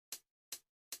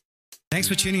Thanks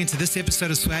for tuning into this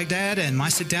episode of Swag Dad and my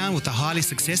sit down with the highly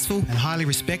successful and highly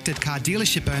respected car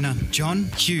dealership owner, John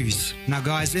Hughes. Now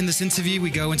guys, in this interview we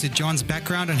go into John's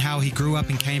background and how he grew up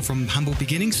and came from humble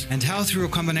beginnings, and how through a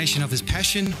combination of his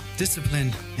passion,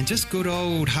 discipline and just good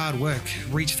old hard work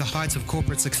reached the heights of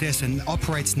corporate success and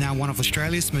operates now one of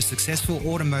Australia's most successful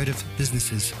automotive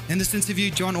businesses. In this interview,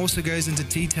 John also goes into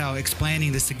detail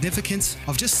explaining the significance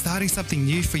of just starting something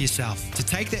new for yourself. To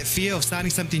take that fear of starting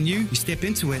something new, you step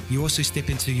into it, you also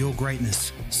step into your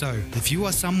greatness. So if you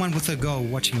are someone with a goal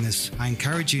watching this, I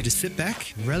encourage you to sit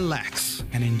back, relax,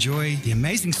 and enjoy the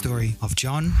amazing story of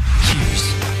John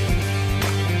Hughes.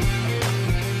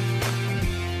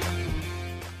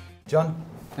 John,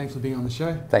 thanks for being on the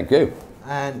show. Thank you.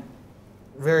 And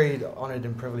very honoured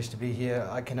and privileged to be here.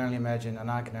 I can only imagine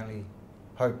and I can only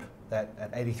hope that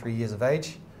at 83 years of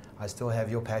age, I still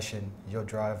have your passion, your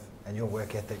drive and your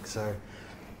work ethic. So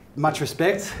much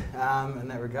respect in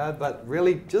that regard, but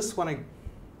really just want to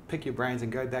pick your brains and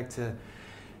go back to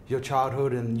your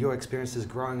childhood and your experiences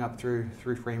growing up through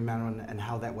Fremantle and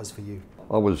how that was for you.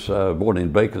 I was born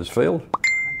in Beaconsfield.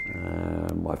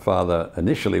 My father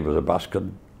initially was a bus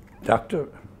conductor,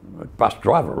 bus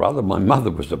driver rather. My mother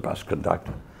was a bus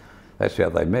conductor. That's how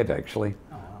they met actually.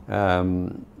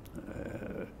 Oh,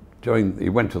 wow. He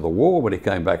went to the war. When he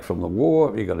came back from the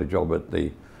war, he got a job at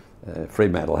the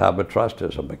Fremantle Harbour Trust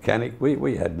as a mechanic.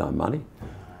 We had no money.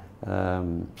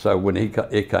 So when he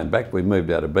came back, we moved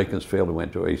out of Beaconsfield and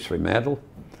went to East Fremantle.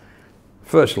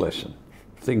 First lesson,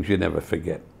 things you never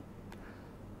forget.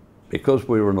 Because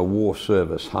we were in a war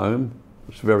service home,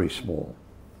 it was very small.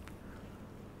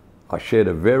 I shared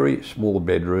a very small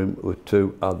bedroom with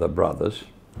two other brothers.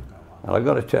 And I've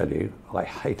got to tell you, I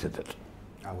hated it.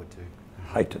 I would too.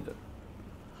 Hated it.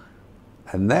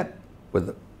 And that, with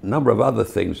a number of other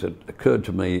things that occurred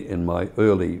to me in my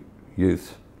early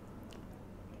youth,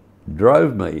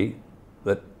 drove me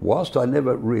that whilst I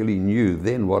never really knew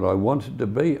then what I wanted to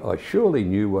be, I surely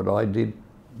knew what I did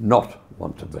not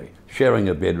want to be. Sharing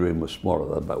a bedroom was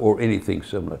smaller than that, or anything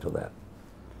similar to that.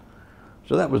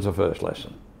 So that was the first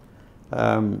lesson.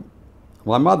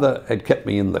 My mother had kept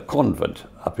me in the convent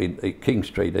up in King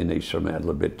Street in East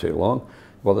Fremantle a bit too long.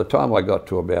 By the time I got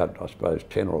to about, I suppose,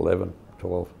 10 or 11,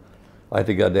 12, I had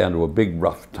to go down to a big,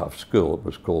 rough, tough school. It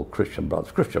was called Christian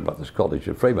Brothers College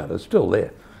in Fremantle. It's still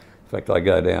there. In fact, I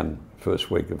go down first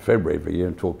week of February every year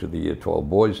and talk to the Year 12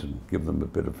 boys and give them a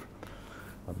bit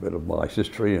of my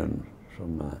history and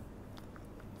some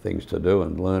things to do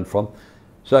and learn from.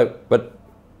 So, but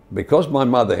because my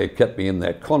mother had kept me in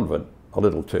that convent a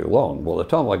little too long, by the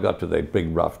time I got to that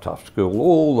big, rough, tough school,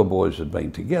 all the boys had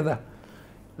been together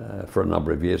for a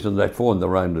number of years, and they formed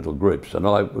their own little groups, and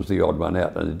I was the odd one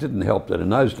out. And it didn't help that in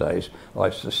those days I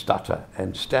used to stutter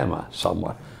and stammer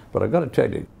somewhat. But I've got to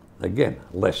tell you, again,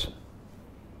 lesson.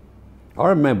 I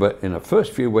remember in the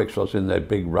first few weeks I was in that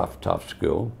big, rough, tough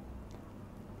school,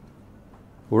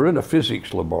 we were in a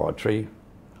physics laboratory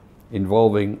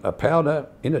involving a powder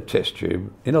in a test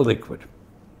tube in a liquid.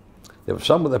 There was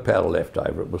some of the powder left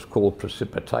over. It was called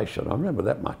precipitation. I remember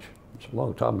that much. It's a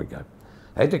long time ago.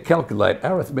 I had to calculate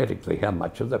arithmetically how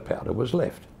much of the powder was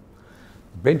left.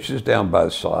 Benches down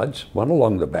both sides, one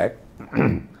along the back,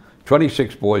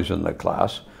 26 boys in the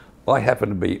class. I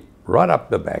happened to be right up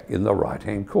the back in the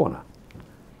right-hand corner.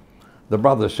 The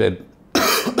brother said,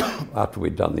 after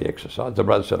we'd done the exercise, the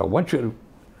brother said, I want you to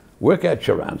work out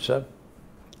your answer,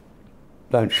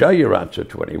 don't show your answer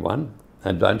to anyone,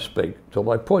 and don't speak till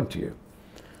I point to you.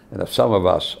 And if some of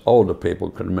us older people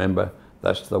can remember,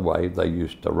 that's the way they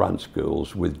used to run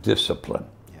schools, with discipline.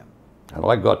 Yeah. And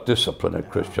I got discipline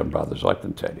at Christian Brothers, I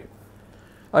can tell you.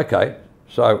 Okay,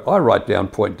 so I write down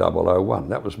 .001,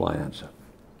 that was my answer.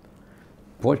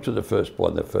 Point to the first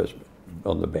boy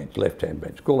on the bench, left-hand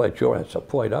bench. Call out your answer,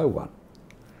 .01.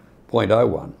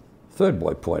 .01. Third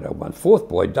boy, .01. Fourth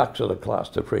boy ducks to the class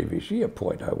the previous year,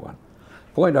 .01.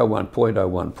 .01,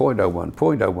 .01, .01,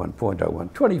 .01,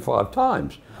 .01, 25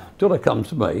 times, till it comes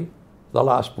to me, the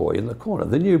last boy in the corner,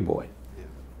 the new boy. Yeah.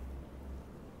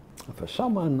 For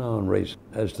some unknown reason,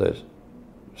 as the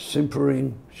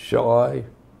simpering, shy,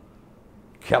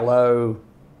 callow,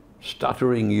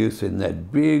 stuttering youth in that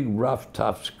big, rough,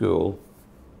 tough school,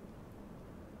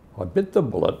 I bit the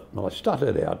bullet and I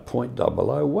stuttered out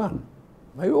 .001.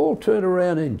 They all turned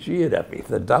around and jeered at me.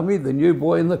 The dummy, the new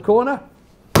boy in the corner,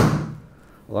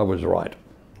 I was right.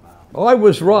 Wow. I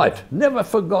was right. Never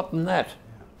forgotten that.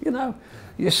 Yeah. You know,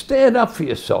 you stand up for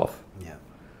yourself. Yeah.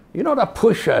 You're not a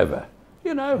pushover,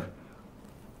 you know.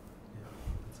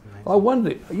 Yeah. I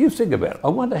wonder, you think about it, I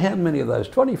wonder how many of those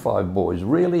 25 boys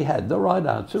really had the right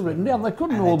answer written down. They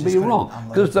couldn't all be wrong.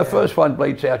 Because the first one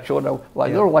bleats out short,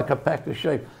 like they're all like a pack of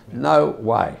sheep. No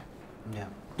way. Yeah.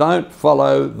 Don't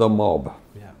follow the mob.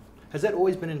 Yeah. Has that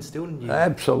always been instilled in you?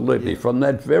 Absolutely, from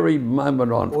that very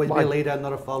moment on. Always be a leader,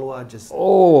 not a follower, just...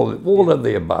 All of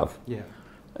the above. Yeah.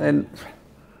 And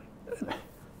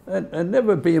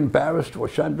never be embarrassed or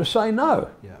ashamed to say no.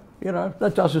 Yeah. You know,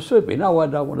 that doesn't suit me. No, I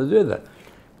don't want to do that.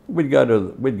 We'd go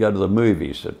to the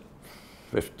movies at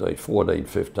 14,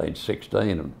 15, 16,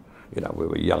 and you know, we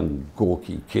were young,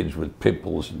 gawky kids with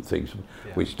pimples and things.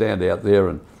 Yeah. We'd stand out there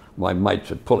and my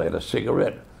mates would pull out a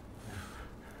cigarette,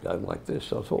 go like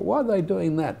this. I thought, why are they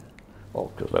doing that?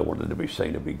 Oh, because they wanted to be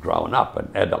seen to be grown up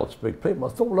and adults, big people. I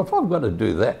thought, well, if I'm going to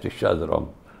do that to show that I'm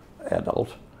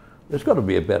adult, there's got to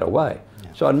be a better way. Yeah.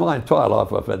 So in my entire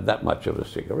life, I've had that much of a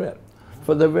cigarette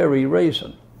for the very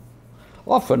reason.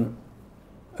 Often,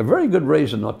 a very good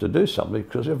reason not to do something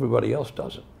because everybody else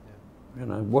does it. Yeah. You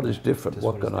know, what is different?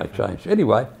 What can I change?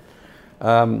 Anyway,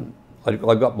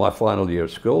 I got my final year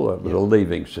of school. It was a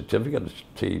leaving certificate, it's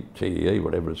TEE,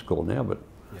 whatever it's called now. But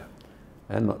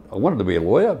and I wanted to be a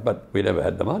lawyer, but we never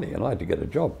had the money, and I had to get a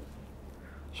job.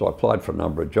 So I applied for a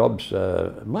number of jobs,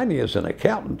 mainly as an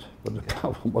accountant. But the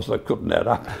problem was I couldn't add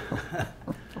up. I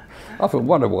often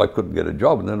wondered why I couldn't get a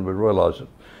job, and then I realised that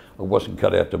I wasn't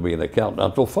cut out to be an accountant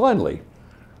until finally,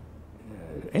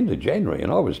 end of January,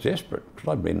 and I was desperate because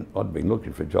I'd been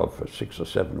looking for a job for 6 or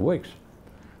 7 weeks.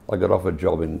 I got offered a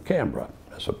job in Canberra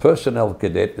as a personnel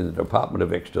cadet in the Department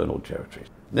of External Territories.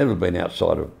 Never been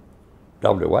outside of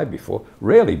WA before,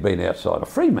 rarely been outside of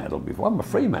Fremantle before. I'm a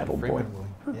Fremantle boy.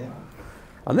 Yeah.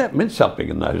 And that meant something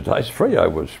in those days.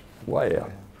 Freo was way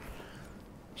out.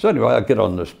 So anyway, I get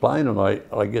on this plane and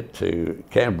I get to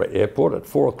Canberra Airport at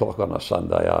 4 o'clock on a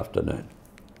Sunday afternoon.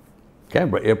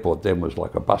 Canberra Airport then was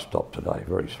like a bus stop today,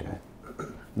 very small.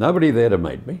 Nobody there to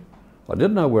meet me. I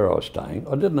didn't know where I was staying.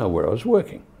 I didn't know where I was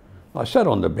working. I sat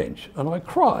on the bench and I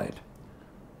cried.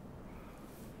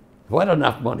 If I had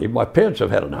enough money, my parents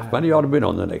have had enough money, I'd have been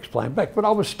on the next plane back, but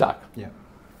I was stuck. Yeah.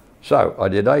 So I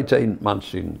did 18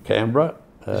 months in Canberra.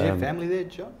 Did you have family there,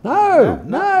 John? No.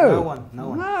 No one.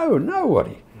 No,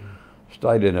 nobody.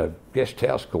 Stayed in a guest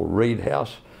house called Reed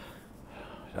House.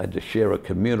 I had to share a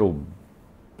communal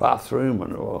bathroom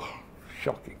and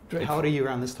shocking. Dreadful. How old are you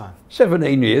around this time?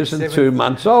 17 years and 2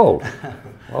 months old.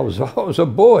 I was a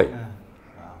boy. Yeah.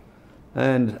 Wow.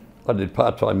 And I did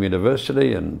part-time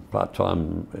university and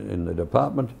part-time in the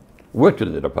department. Worked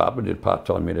in the department, did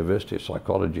part-time university,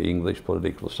 psychology, English,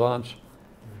 political science.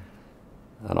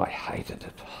 And I hated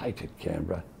it, hated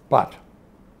Canberra. But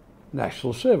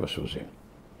National Service was in.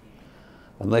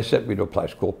 And they sent me to a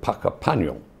place called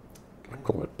Puckapunyal. I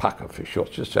call it Pucka for short,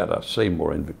 it's just out of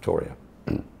Seymour in Victoria.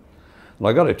 And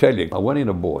I got to tell you, I went in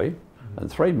a boy,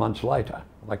 and 3 months later,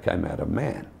 I came out a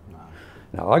man. Wow.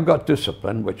 Now, I got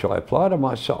discipline, which I applied to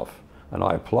myself, and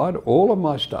I applied to all of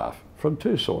my staff from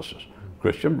 2 sources,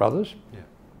 Christian Brothers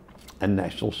and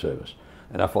National Service.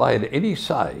 And if I had any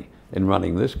say in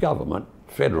running this government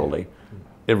federally,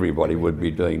 everybody would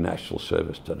be doing National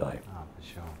Service today. Oh, for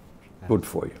sure. Good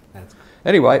for you.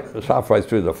 Anyway, it was halfway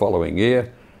through the following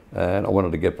year, and I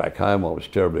wanted to get back home. I was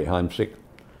terribly homesick.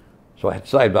 So I had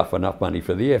saved up enough money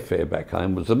for the airfare back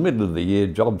home. It was the middle of the year,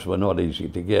 jobs were not easy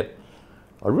to get.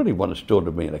 I really wanted still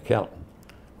to be an accountant.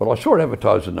 But I saw it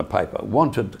advertised in the paper,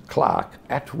 wanted clerk,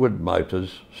 Atwood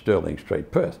Motors, Stirling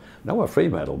Street, Perth. Now, a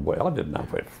Fremantle boy, I didn't know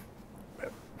where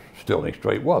Stirling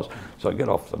Street was. So I get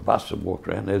off the bus and walk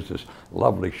around. There's this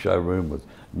lovely showroom with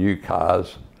new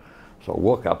cars. So I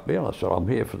walk up there and I said, I'm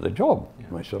here for the job.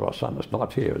 And they said, oh son, it's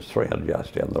not here, it's 300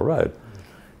 yards down the road.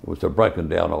 It was a broken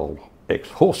down old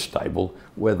ex-horse stable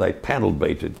where they panel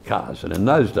beated cars. And in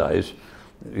those days,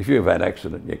 if you've had an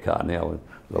accident in your car now,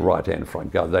 the right-hand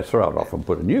front guard, they throw it off and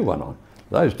put a new one on.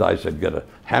 Those days they'd get a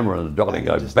hammer and a dolly and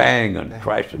go bang and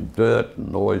crash and dirt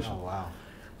and noise. Oh, wow.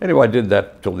 Anyway, I did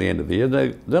that till the end of the year.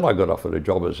 Then I got offered a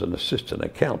job as an assistant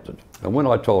accountant. And when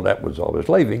I told Atwoods I was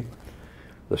leaving,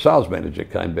 the sales manager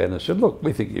came down and said, look,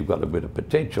 we think you've got a bit of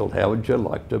potential. How would you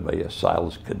like to be a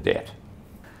sales cadet?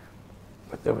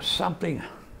 But there was something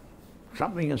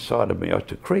inside of me. I was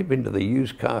to creep into the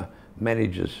used car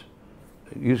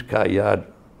yard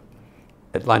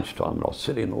at lunchtime, and I was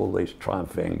sitting in all these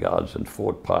Triumph Vanguards and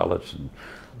Ford Pilots,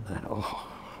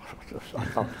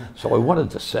 so I wanted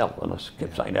to sell, and I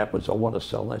kept saying Atwoods, I want to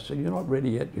sell. And they said, you're not ready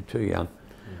yet, you're too young.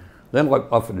 Then I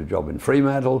offered a job in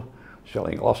Fremantle,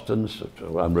 selling Austins.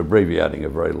 I'm abbreviating a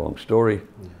very long story.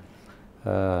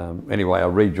 Anyway, I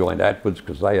rejoined Atwoods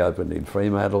because they opened in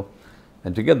Fremantle,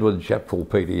 and together with a chap called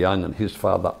Peter Young, and his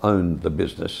father owned the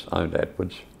business, owned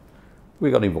Atwoods.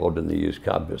 we got involved in the used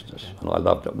car business, and I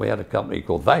loved it. They had a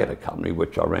company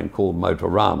which I ran called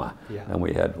Motorama, and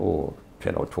we had 10 or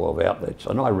 12 outlets,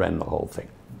 and I ran the whole thing.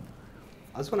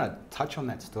 I just want to touch on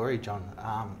that story, John,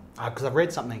 because I've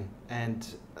read something, and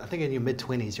I think in your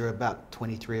mid-20s, you're about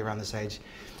 23 around this age,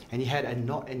 and you had a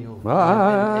knot in your, in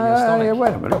your stomach. Yeah,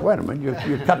 wait a minute,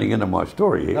 you're cutting into my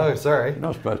story here. Oh, sorry. You're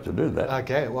not supposed to do that.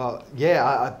 Okay, well,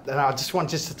 yeah, I just want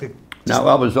to... No,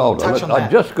 I was older. I'd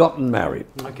just gotten married.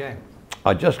 Okay.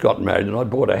 I'd just gotten married and I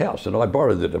bought a house and I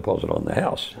borrowed the deposit on the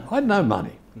house. I had no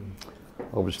money.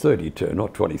 I was 32,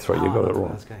 not 23. You got it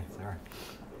wrong. Okay, sorry.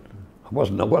 I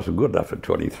wasn't good enough at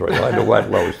 23. I had to wait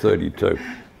till I was 32.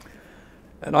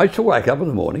 And I used to wake up in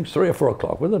the mornings, 3 or 4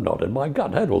 o'clock, with a knot in my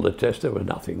gut. I had all the tests, there was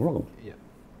nothing wrong. Yeah.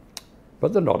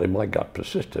 But the knot in my gut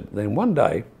persisted. Then one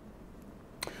day,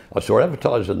 I saw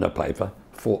advertised in the paper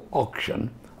for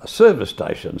auction a service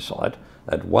station site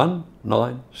at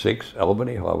 196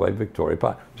 Albany Highway, Victoria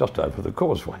Park, just over the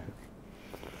causeway.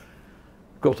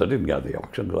 Of course, I didn't go to the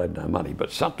auction because I had no money,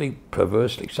 but something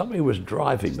was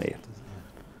driving me.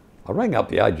 I rang up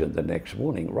the agent the next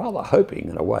morning, rather hoping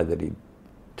in a way that he'd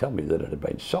tell me that it had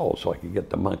been sold so I could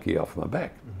get the monkey off my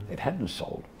back. It hadn't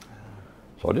sold.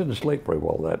 So I didn't sleep very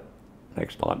well that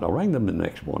next night, and I rang them the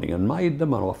next morning and made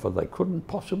them an offer they couldn't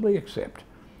possibly accept.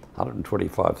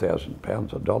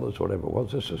 £125,000 or dollars, whatever it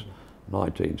was. This is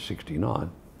 1969.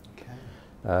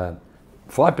 Okay.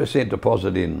 5%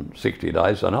 deposit in 60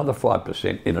 days, another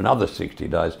 5% in another 60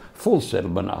 days, full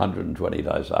settlement 120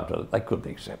 days after that. They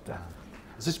couldn't accept that.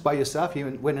 Is this by yourself?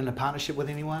 You went in a partnership with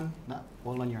anyone? No,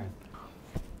 all on your own.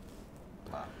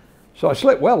 Wow. So I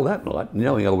slept well that night,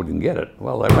 knowing I wouldn't get it.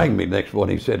 Well, they rang me the next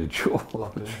morning and said it's sure.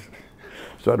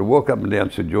 So I had to walk up and down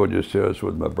St George's Terrace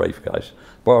with my briefcase,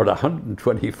 borrowed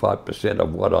 125%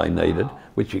 of what I needed,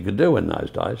 which you could do in those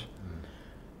days.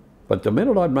 But the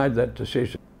minute I'd made that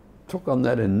decision, took on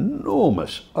that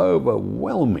enormous,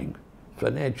 overwhelming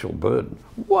financial burden,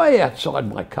 way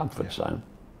outside my comfort zone,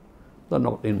 the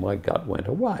knot in my gut went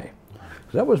away.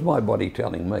 That was my body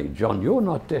telling me, John, you're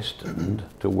not destined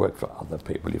to work for other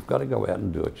people. You've got to go out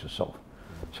and do it yourself.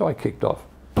 So I kicked off.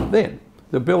 Then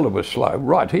the builder was slow,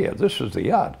 right here, this is the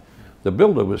yard. The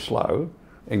builder was slow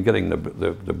in getting the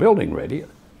building ready,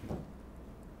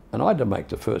 and I had to make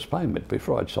the first payment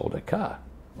before I'd sold a car.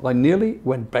 I nearly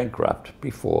went bankrupt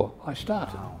before I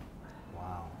started. Wow.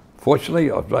 Wow.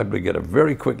 Fortunately, I was able to get a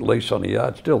very quick lease on the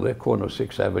yard, still there, corner of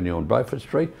 6th Avenue and Beaufort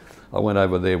Street. I went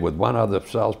over there with one other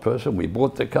salesperson. We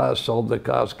bought the cars, sold the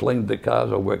cars, cleaned the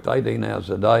cars. I worked 18 hours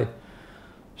a day,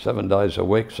 7 days a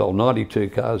week, sold 92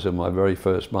 cars in my very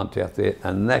first month out there,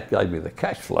 and that gave me the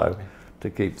cash flow to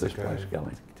keep this place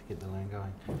going. To get the loan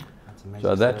going. That's amazing.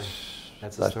 So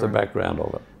that's the background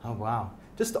of it. Oh, wow.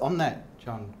 Just on that,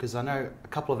 John, because I know a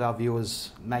couple of our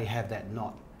viewers may have that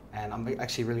knot, and I'm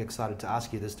actually really excited to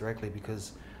ask you this directly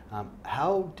because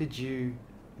how did you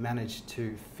manage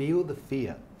to feel the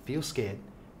fear, feel scared,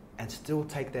 and still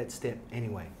take that step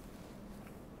anyway?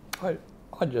 I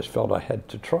just felt I had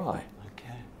to try.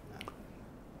 Okay.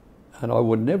 And I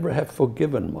would never have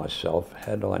forgiven myself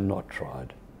had I not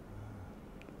tried.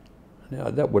 Now,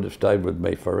 that would have stayed with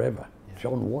me forever. Yeah.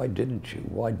 John, why didn't you?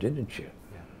 Why didn't you?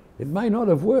 Yeah. It may not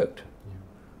have worked. Yeah.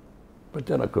 But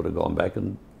then I could have gone back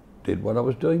and did what I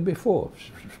was doing before,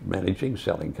 managing,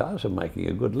 selling cars and making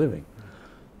a good living.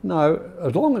 No,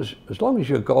 as long as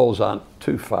your goals aren't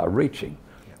too far reaching,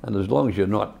 and as long as you're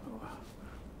not,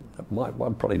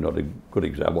 I'm probably not a good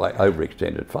example, I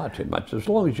overextended far too much, as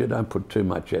long as you don't put too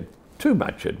much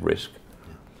at risk,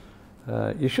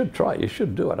 you should try, you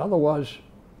should do it. Otherwise,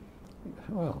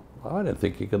 well, I don't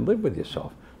think you can live with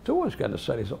yourself. It's always going to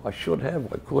say to yourself, I should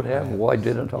have, I could have, why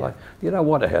didn't I? You don't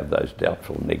want to have those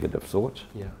doubtful, negative thoughts.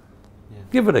 Yeah.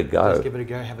 Give it a go. Just give it a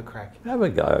go, have a crack. Have a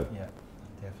go. Yeah,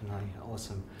 definitely.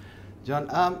 Awesome. John,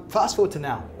 fast forward to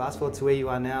now. Fast forward to where you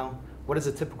are now. What is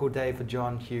a typical day for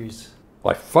John Hughes?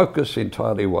 I focus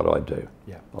entirely what I do.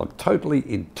 Yeah. I'm totally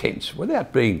intense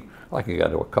without being, I can go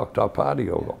to a cocktail party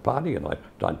or a party and I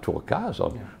don't talk cars.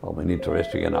 I'm an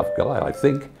interesting enough guy, I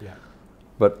think. Yeah.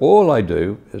 But all I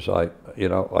do is I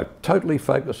totally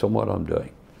focus on what I'm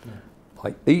doing. Yeah.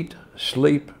 I eat,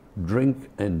 sleep, drink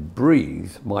and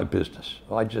breathe my business.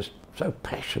 I just so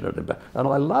passionate about it. And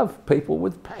I love people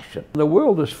with passion. The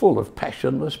world is full of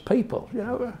passionless people, you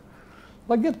know.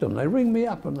 I get them, they ring me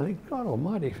up and they think, God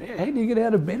almighty, how do you get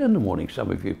out of bed in the morning,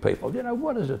 some of you people? You know,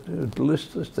 what is it? They're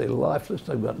listless, they're lifeless,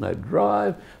 they've got no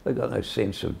drive, they've got no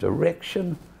sense of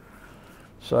direction.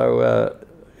 So,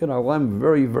 you know, I'm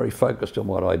very, very focused on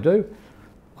what I do.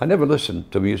 I never listen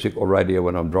to music or radio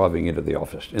when I'm driving into the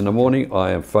office. In the morning,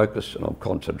 I am focused and I'm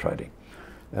concentrating.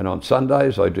 And on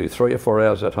Sundays, I do 3 or 4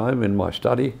 hours at home in my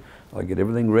study. I get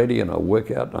everything ready and I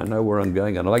work out and I know where I'm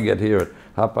going. And I get here at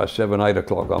 7:30, 8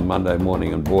 o'clock on Monday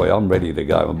morning and boy, I'm ready to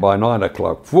go. And by 9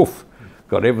 o'clock, woof,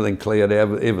 got everything cleared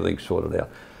out, everything sorted out.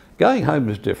 Going home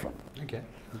is different. Okay.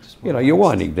 You know, you're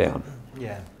winding down.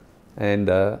 Yeah. And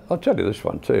I'll tell you this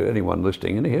one too, anyone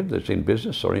listening in here that's in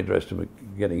business or interested in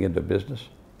getting into business,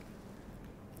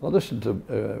 I listen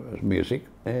to music,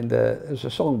 and there's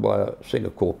a song by a singer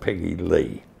called Peggy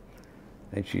Lee,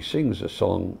 and she sings a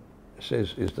song,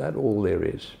 says, "Is that all there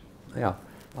is?" Now,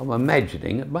 I'm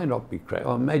imagining, it may not be correct,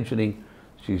 I'm imagining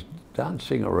she's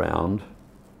dancing around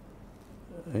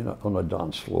on a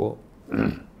dance floor,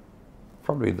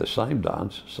 probably the same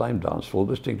dance floor,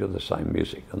 listening to the same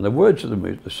music. And the words of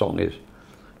the song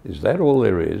is that all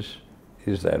there is?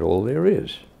 Is that all there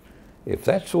is? If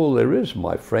that's all there is,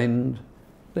 my friend,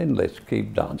 then let's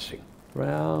keep dancing,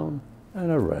 round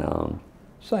and around,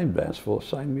 same dance floor,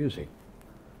 same music.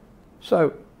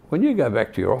 So when you go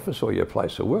back to your office or your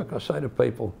place of work, I say to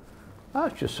people,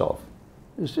 ask yourself,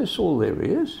 is this all there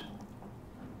is?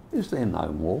 Is there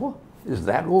no more? Is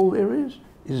that all there is?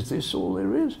 Is this all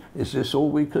there is? Is this all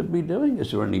we could be doing?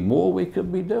 Is there any more we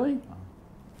could be doing?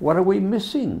 What are we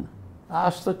missing?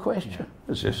 Ask the question.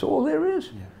 Yeah. Is this all there is?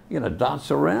 Yeah. You know,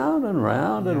 dance around and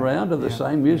round and round to the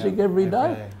same music every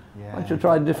day. Yeah. Why don't you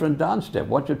try a different dance step?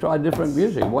 Why don't you try different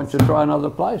music? Why don't you try another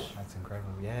place? That's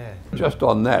incredible, yeah. Just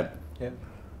on that,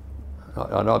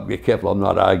 I'd be careful I'm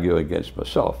not arguing against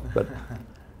myself, but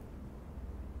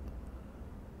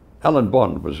Alan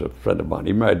Bond was a friend of mine.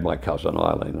 He married my cousin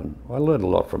Eileen, and I learned a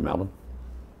lot from Alan.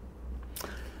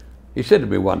 He said to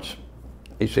me once,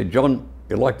 he said, "John,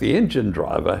 you're like the engine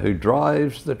driver who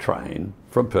drives the train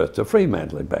from Perth to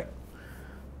Fremantle and back."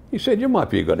 He said, "You might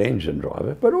be a good engine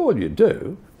driver, but all you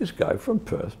do is go from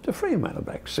Perth to Fremantle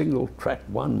back, single track,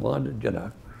 one-minded, you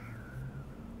know."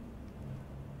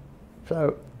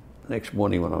 So next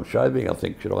morning when I'm shaving, I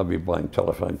think, should I be buying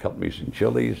telephone companies in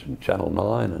Chili's and Channel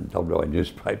 9 and WA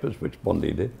newspapers, which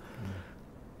Bondi did.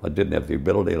 I didn't have the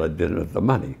ability and I didn't have the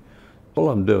money. All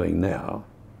I'm doing now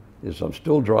is I'm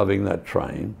still driving that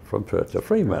train from Perth to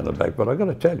Fremantle back, but I've got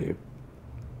to tell you,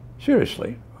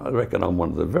 seriously, I reckon I'm one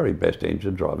of the very best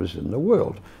engine drivers in the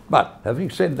world. But having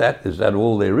said that, is that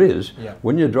all there is? Yeah.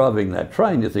 When you're driving that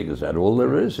train, you think, is that all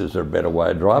there is? Is there a better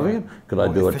way of driving it? Could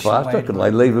I do it faster? Could I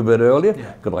leave a bit earlier?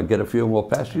 Yeah. Could I get a few more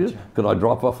passengers? Gotcha. Could I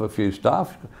drop off a few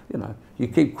staff? You know, you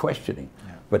keep questioning.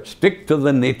 Yeah. But stick to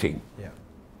the knitting. Yeah.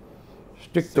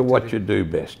 Stick to what you do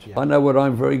best. Yeah. I know what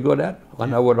I'm very good at. I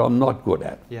know what I'm not good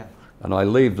at. Yeah. And I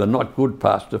leave the not good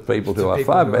parts to people who are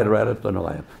far better at it than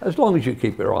I am. As long as you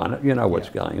keep your eye on it, you know what's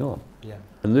going on. Yeah.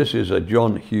 And this is a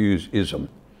John Hughes-ism.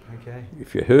 Okay.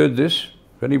 If you heard this,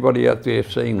 if anybody out there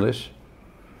seeing this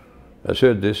has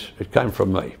heard this, it came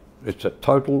from me. It's a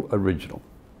total original.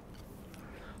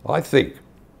 I think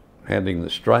handling the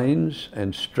strains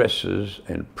and stresses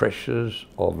and pressures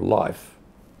of life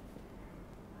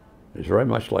is very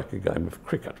much like a game of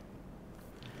cricket.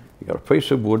 You've got a piece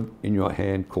of wood in your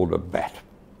hand called a bat.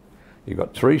 You've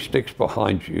got 3 sticks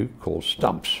behind you called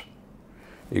stumps.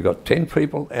 You've got 10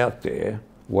 people out there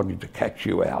wanting to catch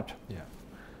you out. Yeah.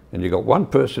 And you've got one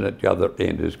person at the other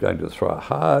end who's going to throw a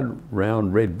hard,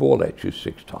 round, red ball at you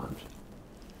 6 times.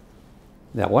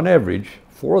 Now, on average,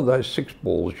 4 of those 6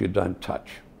 balls you don't touch.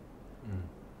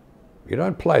 You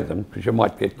don't play them because you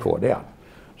might get caught out.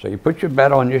 So you put your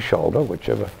bat on your shoulder,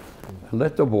 whichever, and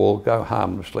let the ball go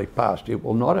harmlessly past. It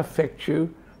will not affect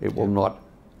you. It will not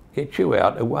get you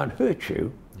out. It won't hurt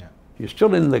you. Yeah. You're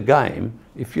still in the game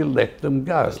if you let them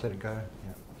go. Just let it go.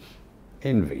 Yeah.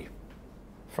 Envy,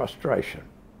 frustration,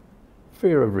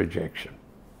 fear of rejection,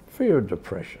 fear of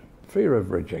depression, fear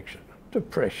of rejection,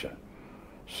 depression,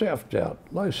 self-doubt,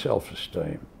 low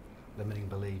self-esteem. Limiting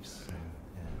beliefs.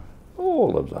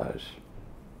 All of those.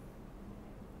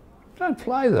 Don't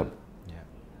play them.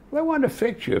 They won't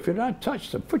affect you if you don't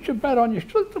touch them. Put your bat on you,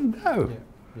 let them go.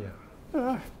 Yeah.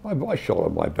 Yeah. I shoulder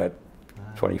my bat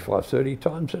 25, 30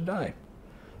 times a day.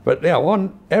 But now,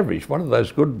 on average, one of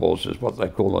those good balls is what they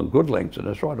call on good lengths, and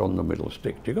it's right on the middle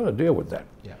stick. You've got to deal with that.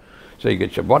 Yeah. So you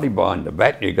get your body behind the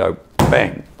bat, and you go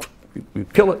bang. You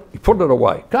kill it, you put it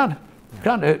away. Can't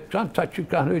touch you,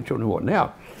 can't hurt you anymore.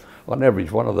 Now, on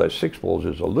average, one of those 6 balls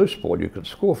is a loose ball you can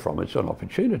score from. It's an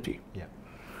opportunity. Yeah.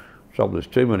 So there's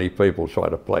too many people try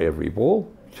to play every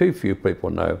ball. Too few people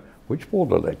know which ball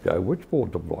to let go, which ball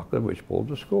to block, and which ball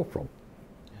to score from.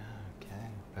 Okay,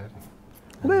 perfect.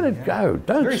 Let it go.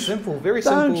 Don't, very simple, very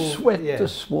simple. Don't sweat the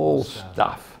small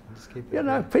stuff. You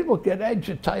know, people get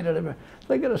agitated.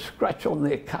 They get a scratch on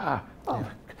their car. Oh,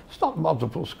 It's not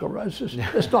multiple sclerosis.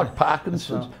 It's not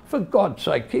Parkinson's. For God's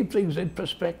sake, keep things in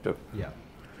perspective. Yeah.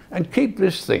 And keep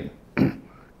this thing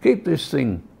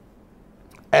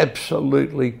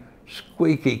absolutely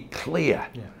squeaky clear.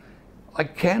 Yeah. I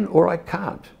can or I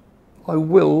can't. I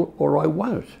will or I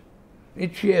won't.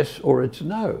 It's yes or it's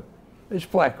no. It's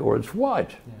black or it's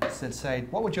white. Yeah. So say,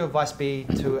 what would your advice be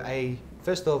to a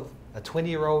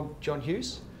 20-year-old John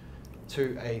Hughes,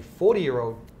 to a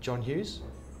 40-year-old John Hughes,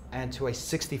 and to a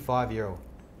 65-year-old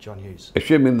John Hughes?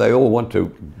 Assuming they all want to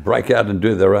break out and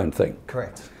do their own thing.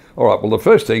 Correct. All right, well, the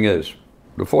first thing is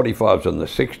the 45s and the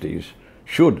 60s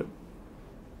should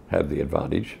have the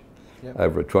advantage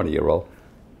over a 20-year-old.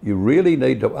 You really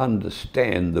need to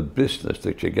understand the business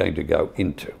that you're going to go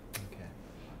into.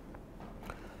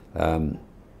 Okay.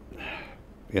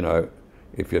 You know,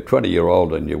 if you're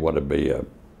 20-year-old and you want to be I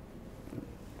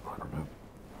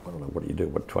don't know what do you do,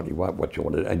 what 21, what you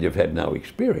want to do, and you've had no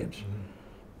experience,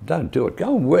 don't do it.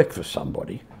 Go and work for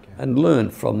somebody and learn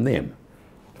from them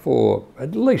for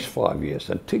at least 5 years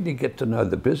until you get to know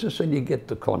the business and you get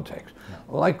the contacts.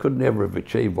 Yeah. I could never have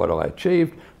achieved what I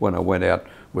achieved when I went out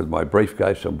with my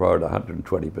briefcase and borrowed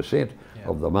 120%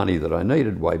 of the money that I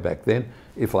needed way back then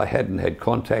if I hadn't had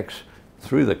contacts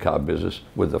through the car business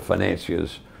with the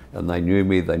financiers, and they knew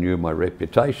me, they knew my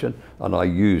reputation, and I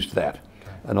used that.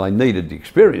 Okay. And I needed the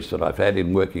experience that I've had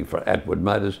in working for Atwood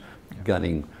Motors,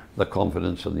 gaining the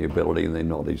confidence and the ability and the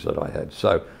knowledge that I had.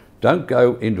 So don't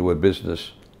go into a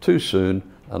business too soon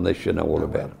unless you know all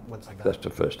about it. That's the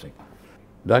first thing.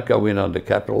 Don't go in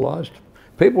undercapitalised.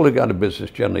 People who go into business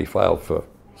generally fail for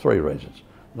 3 reasons.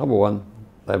 Number 1,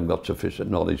 they haven't got sufficient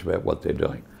knowledge about what they're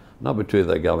doing. Number 2,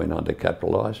 they go in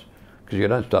undercapitalised, because you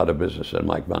don't start a business and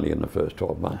make money in the first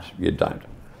 12 months. You don't.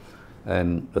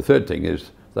 And the third thing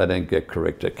is they don't get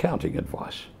correct accounting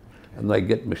advice. And they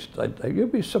get you'll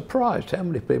be surprised how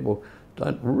many people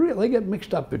don't really get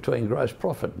mixed up between gross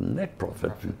profit and net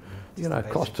profit. And, you know,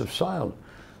 cost of sale.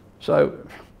 So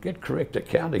get correct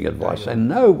accounting advice and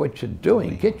know what you're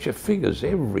doing. Get your figures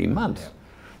every month.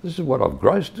 This is what I've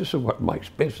grossed, this is what my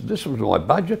expense, this is my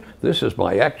budget, this is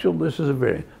my actual, this is a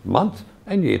very month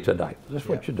and year to date. That's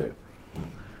what you do.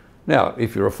 Now,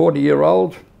 if you're a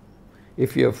 40-year-old,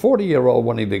 if you're a 40-year-old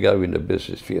wanting to go into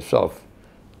business for yourself,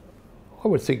 I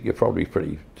would think you're probably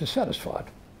pretty dissatisfied.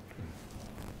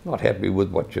 Not happy with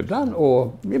what you've done,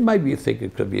 or maybe you think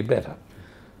it could be better.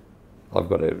 I've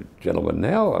got a gentleman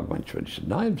now, I won't mention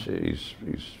names, he's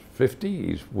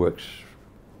 50, he works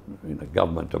in a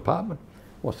government department,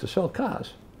 wants to sell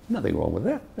cars. Nothing wrong with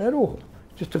that at all.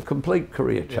 Just a complete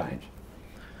career change.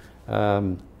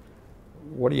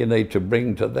 What do you need to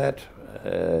bring to that?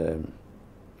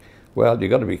 Well, you've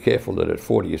got to be careful that at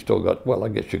 40 you still got, well, I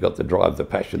guess you've got the drive, the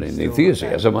passion and the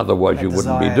enthusiasm, otherwise you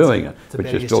wouldn't be doing it.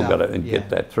 But you've still got to get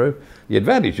that through. The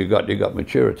advantage you got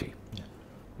maturity,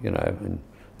 you know,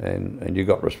 and you've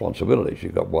got responsibilities.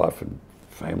 You've got wife and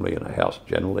family and a house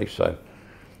generally. So,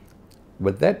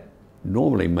 but that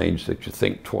normally means that you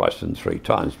think twice and 3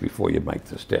 times before you make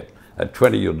the step. At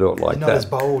 20 you'll do it like that. Not as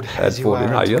bold as you are.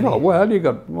 No, you're not. Well, you've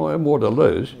got more to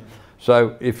lose.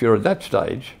 So if you're at that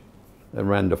stage,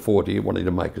 around to 40, wanting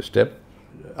to make a step,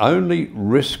 only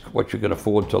risk what you can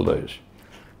afford to lose.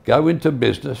 Go into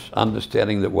business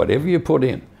understanding that whatever you put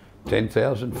in,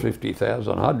 10,000,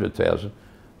 50,000, 100,000,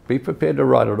 be prepared to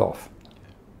write it off.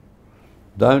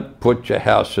 Don't put your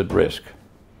house at risk.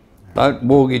 Don't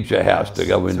mortgage your house to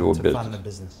go into a business. Fund the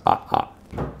business.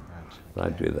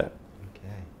 Don't do that.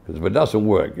 Because if it doesn't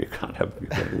work, you can't have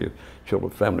your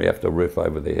children, family have to roof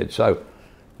over their head. So,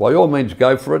 by all means,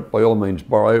 go for it. By all means,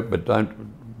 borrow, but don't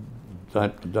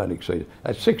exceed it.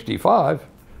 At 65,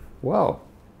 well,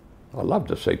 I'd love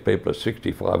to see people at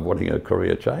 65 wanting a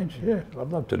career change. Yeah, I'd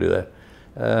love to do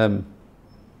that.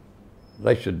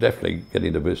 They should definitely get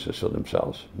into business for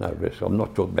themselves. No risk. I'm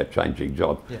not talking about changing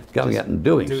jobs. Going out and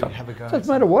doing something. It doesn't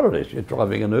matter what it is. You're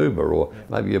driving an Uber, or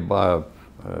maybe you buy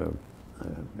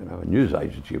a news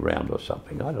agency round or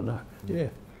something. I don't know. Yeah.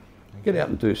 Get out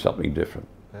and do something different.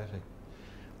 Perfect.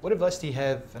 What advice do you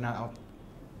have, and I'm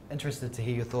interested to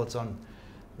hear your thoughts on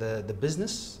the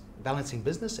business, balancing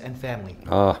business and family?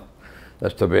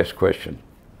 That's the best question.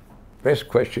 Best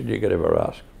question you could ever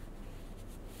ask.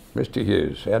 Mr.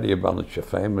 Hughes, how do you balance your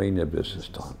family and your business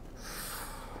time?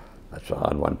 That's a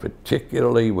hard one,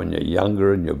 particularly when you're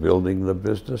younger and you're building the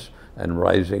business and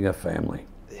raising a family.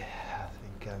 Yeah,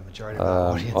 I think majority of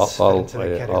our audience fit into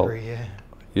that category,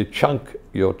 You chunk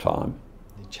your time.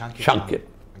 You chunk it.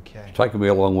 Okay. It's taken me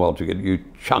a long while to get you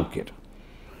chunk it.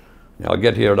 Now I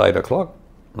get here at 8 o'clock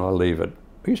and I leave I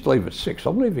used to leave at 6.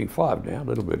 I'm leaving 5 now, a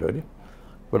little bit earlier.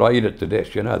 But I eat at the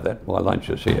desk, you know that. My lunch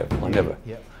is here.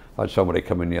 I had somebody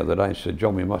come in the other day and said,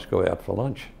 John, we must go out for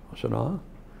lunch. I said, I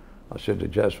said to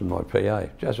Jasmine, my PA,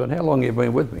 Jasmine, how long have you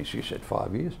been with me? She said,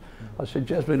 5 years. I said,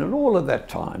 Jasmine, in all of that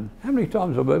time, how many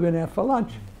times have we been out for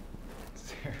lunch?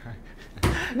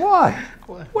 Why?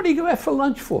 What do you go out for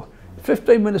lunch for?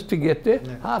 15 minutes to get there,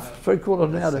 half, 3/4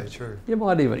 of an hour. So true. You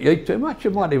might even eat too much, you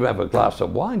might even have a glass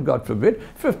of wine, God forbid.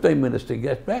 15 minutes to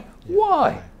get back.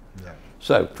 Why? Yeah.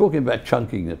 So, talking about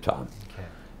chunking the time.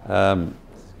 Okay.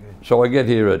 So I get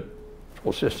here at,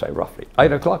 let's just say roughly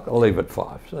 8 o'clock, I'll leave at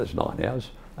 5, so that's 9 hours,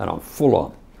 and I'm full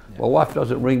on. My wife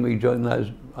doesn't ring me during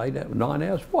those 9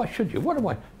 hours. Why should you? What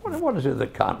is it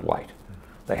that can't wait?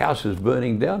 The house is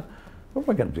burning down. What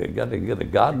am I going to do? Going to get a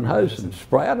garden hose and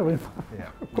spray out? I mean,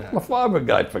 call the fire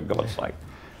brigade, for God's sake.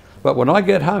 But when I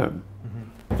get home,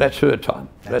 that's her time.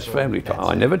 That's family time.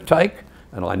 I never take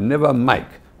and I never make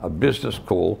a business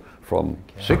call from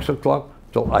 6 o'clock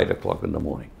till 8 o'clock in the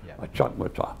morning. I chunk my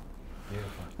time.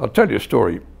 Beautiful. I'll tell you a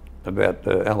story about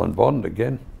Alan Bond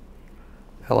again.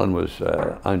 Alan was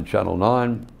owned Channel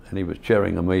 9 and he was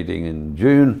chairing a meeting in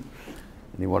June.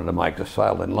 And he wanted to make a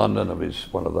sale in London of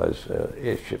one of those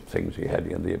airship things he had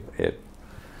in the air.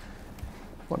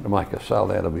 Wanted to make a sale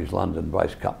out of his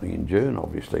London-based company in June,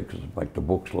 obviously, because it make the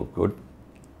books look good.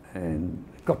 And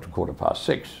it got to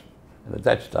 6:15, and at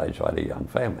that stage I had a young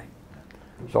family.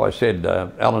 So I said,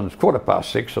 Alan, it's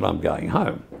 6:15 and I'm going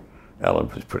home. Alan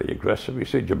was pretty aggressive. He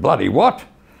said, you bloody what?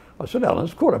 I said, Alan,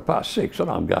 it's 6:15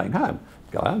 and I'm going home.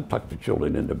 Go home, tuck the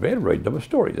children into bed, read them a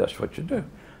story. That's what you do.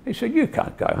 He said, you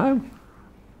can't go home.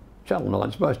 Channel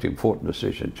 9's most important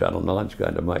decision Channel 9's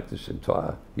going to make this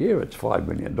entire year. It's $5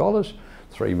 million,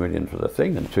 $3 million for the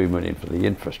thing and $2 million for the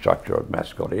infrastructure at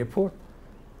Mascot Airport.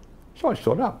 So I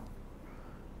stood up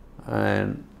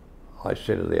and I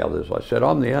said to the others, I said,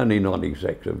 I'm the only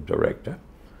non-executive director.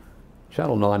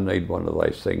 Channel 9 need one of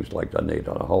those things like they need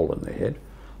on a hole in their head.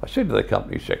 I said to the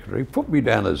company secretary, put me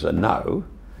down as a no.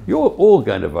 You're all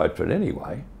going to vote for it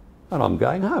anyway, and I'm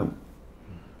going home.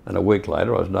 And a week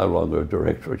later, I was no longer a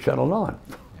director at Channel 9.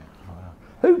 Yeah. Wow.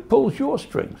 Who pulls your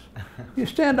strings? You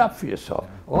stand up for yourself.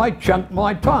 I chunked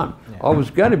my time. I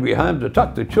was going to be home to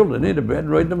tuck the children into bed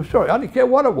and read them a story. I didn't care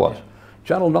what it was.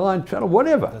 Channel 9, Channel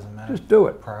whatever. Doesn't matter. Just do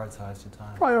it. Prioritise your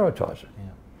time. Prioritise it.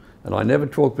 Yeah. And I never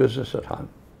talk business at home.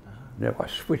 Never. I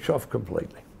switch off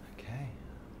completely. Okay.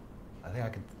 I think I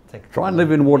could take. Try and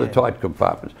live in watertight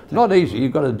compartments. Not easy.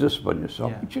 You've got to discipline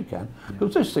yourself, but you can.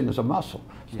 Because this thing is a muscle.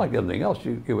 It's like everything else.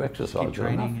 You exercise keep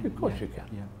training enough. Of course you can.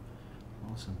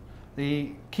 Yeah. Awesome.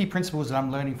 The key principles that I'm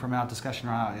learning from our discussion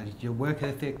are your work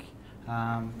ethic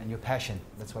and your passion.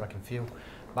 That's what I can feel.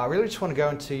 But I really just want to go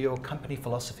into your company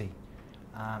philosophy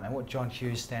and what John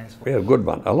Hughes stands for. Yeah, a good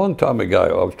one. A long time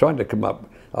ago, I was trying to come up,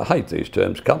 I hate these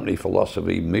terms, company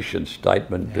philosophy, mission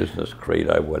statement, business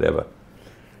credo, whatever.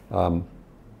 I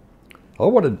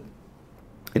wanted,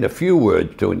 in a few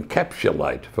words, to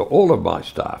encapsulate for all of my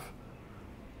staff,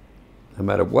 no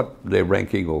matter what their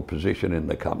ranking or position in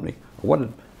the company, I wanted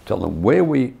to tell them where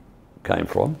we came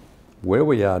from, where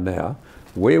we are now,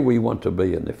 where we want to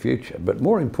be in the future, but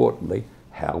more importantly,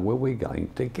 how were we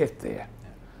going to get there?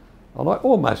 And I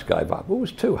almost gave up. It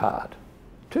was too hard.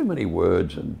 Too many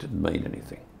words and didn't mean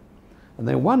anything. And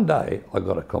then one day I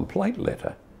got a complaint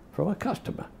letter from a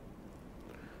customer.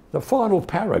 The final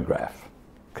paragraph,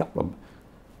 a couple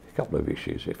of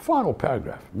issues here. Final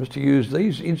paragraph, Mr. Hughes,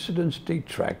 these incidents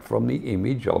detract from the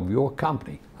image of your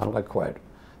company. And I quote,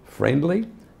 friendly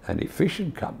and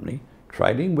efficient company,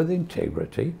 trading with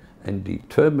integrity and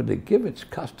determined to give its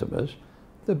customers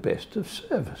the best of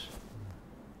service.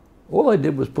 All I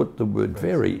did was put the word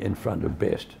very in front of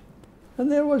best. And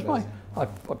there was I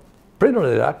printed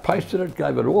it out, pasted it,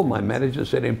 gave it to all my managers,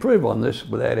 said improve on this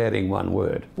without adding one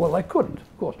word. Well, they couldn't,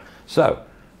 of course. So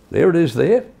there it is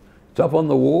there. It's up on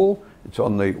the wall. It's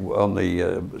on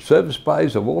the service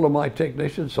bays of all of my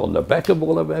technicians, on the back of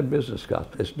all of our business cards.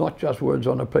 It's not just words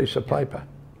on a piece of paper.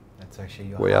 That's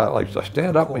actually we are, like I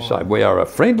stand up, we say, we are a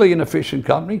friendly and efficient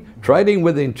company, trading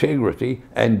with integrity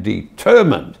and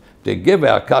determined to give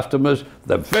our customers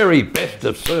the very best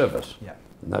of service. Yeah.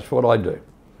 And that's what I do.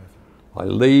 I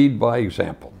lead by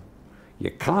example.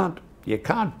 You can't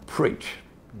preach.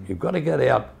 You've got to get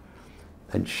out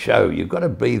and show. You've got to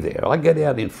be there. I get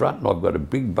out in front and I've got a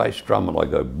big bass drum and I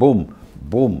go boom,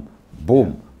 boom,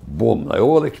 boom, boom. They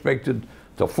all expected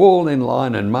to fall in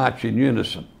line and march in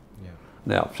unison.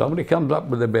 Now, if somebody comes up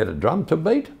with a better drum to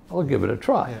beat, I'll give it a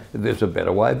try. If there's a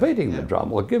better way of beating the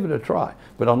drum, I'll give it a try.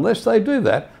 But unless they do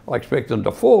that, I expect them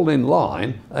to fall in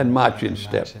line and march in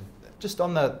step. Just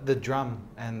on the drum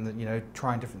and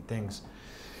trying different things,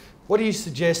 what do you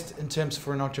suggest in terms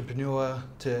for an entrepreneur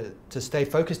to stay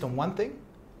focused on one thing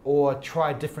or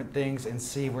try different things and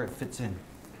see where it fits in?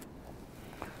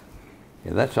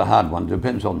 Yeah, that's a hard one.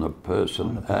 Depends on the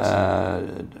person.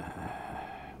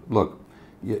 Look,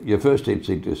 your first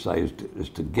instinct to say is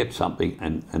to get something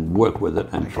and work with it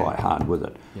and try hard with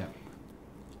it. Yeah.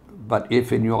 But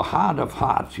if in your heart of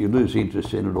hearts you lose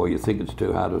interest in it, or you think it's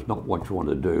too hard, it's not what you want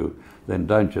to do, then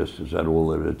don't just, is that all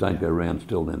there is? Don't go around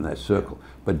still in that circle.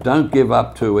 But don't give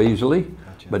up too easily,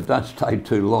 but don't stay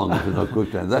too long if it's not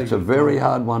good. That's a very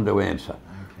hard one to answer,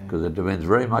 because it depends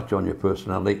very much on your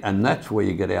personality, and that's where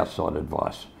you get outside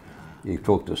advice. You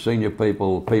talk to senior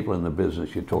people, people in the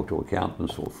business, you talk to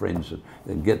accountants or friends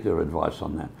and get their advice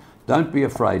on that. Don't be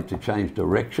afraid to change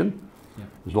direction,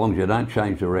 as long as you don't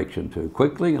change direction too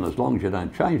quickly, and as long as you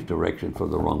don't change direction for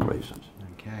the wrong reasons.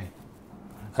 Okay.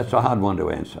 That's a hard one to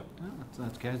answer. Oh,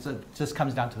 that's good. So it just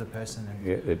comes down to the person. And,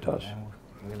 Yeah, it does.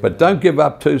 Really But don't give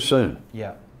up too soon.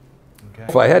 Yeah. Okay.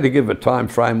 If I had to give a time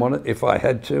frame on it, if I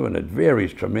had to, and it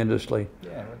varies tremendously,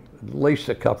 Yeah. at least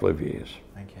a couple of years.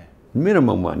 Okay.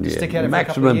 Minimum 1 year, Stick at it for a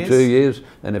couple of maximum 2 years,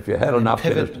 and if you had And enough,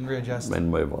 pivot then and readjust. then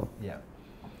move on. Yeah.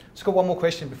 Just got one more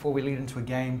question before we lead into a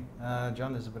game,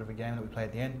 John. There's a bit of a game that we play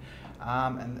at the end,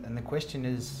 and the question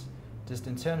is just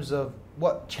in terms of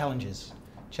what challenges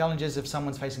if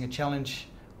someone's facing a challenge,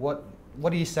 what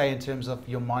do you say in terms of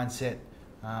your mindset?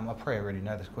 I probably already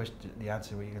know this question, the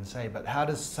answer what you're going to say, but how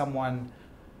does someone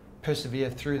persevere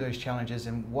through those challenges,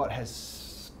 and what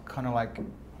has kind of like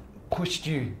pushed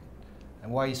you,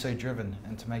 and why are you so driven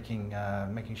into making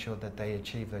sure that they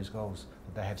achieve those goals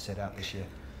that they have set out this year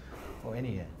or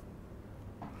any year?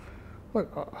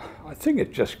 Look, I think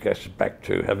it just gets back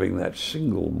to having that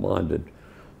single-minded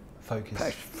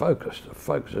focus.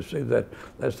 See,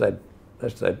 that's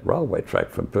that railway track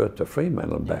from Perth to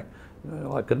Fremantle and back. You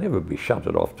know, I can never be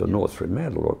shunted off to North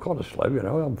Fremantle or Cottesloe. You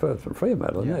know, I'm Perth and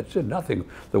Fremantle, and that's it. Nothing.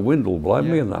 The wind will blow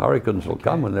me, and the hurricanes will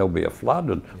come, and there'll be a flood,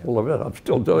 and all of that. I'm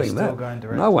still doing that.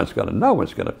 No one's going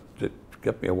to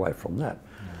get me away from that.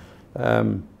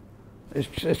 It's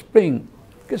just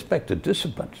gets back to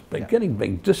discipline.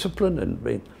 Being disciplined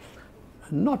and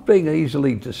not being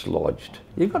easily dislodged.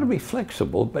 You've got to be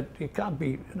flexible, but you can't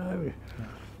be,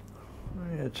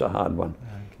 it's a hard one.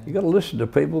 You've got to listen to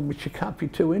people, but you can't be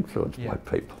too influenced by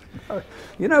people.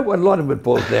 You know what a lot of it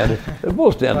boils down to? It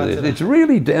boils down to this. It's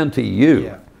really down to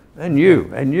you and you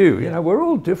and you. You know, we're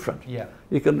all different.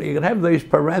 You can have these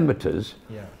parameters,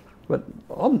 but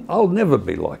I'll never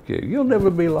be like you. You'll never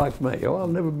be like me. Or I'll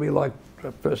never be like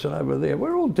a person over there.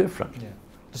 We're all different.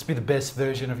 Just be the best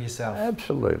version of yourself.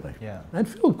 Absolutely. And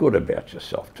feel good about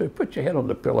yourself too. Put your head on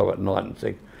the pillow at night and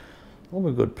think, I'm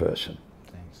a good person.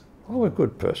 Thanks. I'm a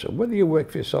good person. Whether you work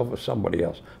for yourself or somebody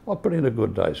else, I'll put in a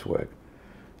good day's work.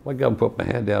 I go and put my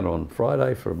hand down on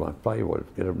Friday for my pay, or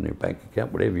get a new bank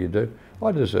account, whatever you do.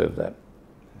 I deserve that.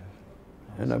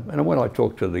 And when I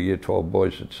talk to the Year 12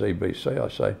 boys at CBC, I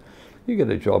say, you get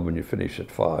a job and you finish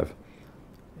at 5.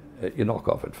 You knock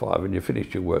off at 5 and you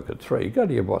finish your work at 3. Go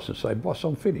to your boss and say, boss,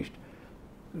 I'm finished.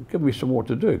 Give me some more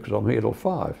to do because I'm here till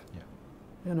 5.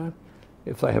 You know,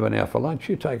 if they have an hour for lunch,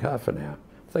 you take half an hour.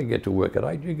 If they get to work at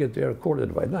 8, you get there a quarter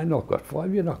to 8. They knock at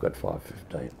 5, you knock at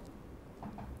 5:15.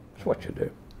 That's what you do.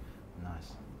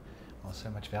 Nice. Well, so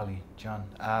much value, John.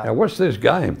 Now, what's this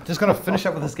game? Just going to finish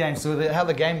up with this game. So how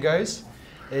the game goes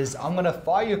is I'm going to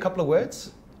fire you a couple of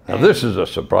words. Now this is a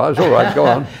surprise. All right, go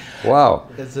on. Wow.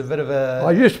 It's a bit of a...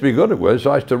 I used to be good at words.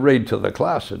 I used to read to the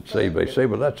class at CBC,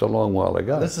 but that's a long while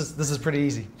ago. This is pretty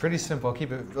easy, pretty simple. I'll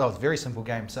keep it, well, it's a very simple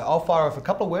game. So I'll fire off a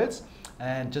couple of words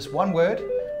and just one word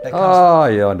that comes... Oh,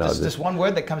 yeah, I know this. Just one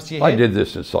word that comes to your head. I did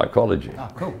this in psychology. Oh,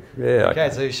 cool. Yeah.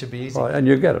 Okay, so it should be easy. Right, and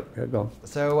you get it. Yeah, go on.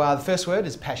 So the first word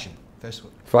is passion. First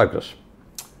word. Focus.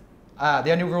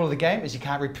 The only rule of the game is you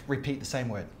can't repeat the same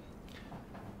word.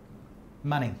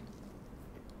 Money.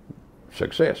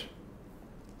 Success.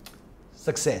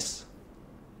 Success.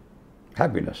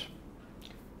 Happiness.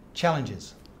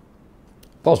 Challenges.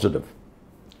 Positive.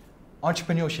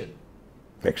 Entrepreneurship.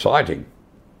 Exciting.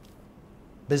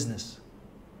 Business.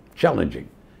 Challenging.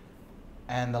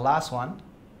 And the last one,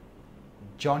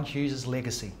 John Hughes'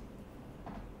 legacy.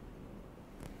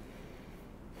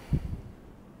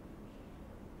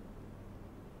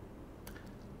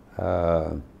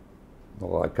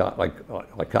 Well,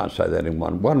 I can't say that in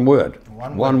one word.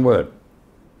 One word.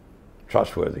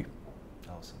 Trustworthy.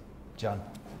 Awesome. John,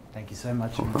 thank you so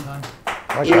much for your time.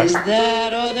 Okay. Is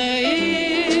that all there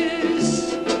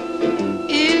is?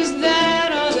 Is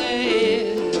that all there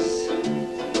is?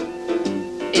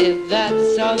 If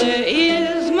that's all there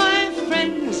is, my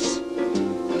friends,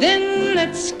 then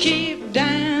let's keep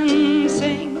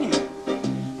dancing.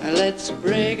 Let's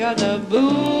break out the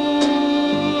booze.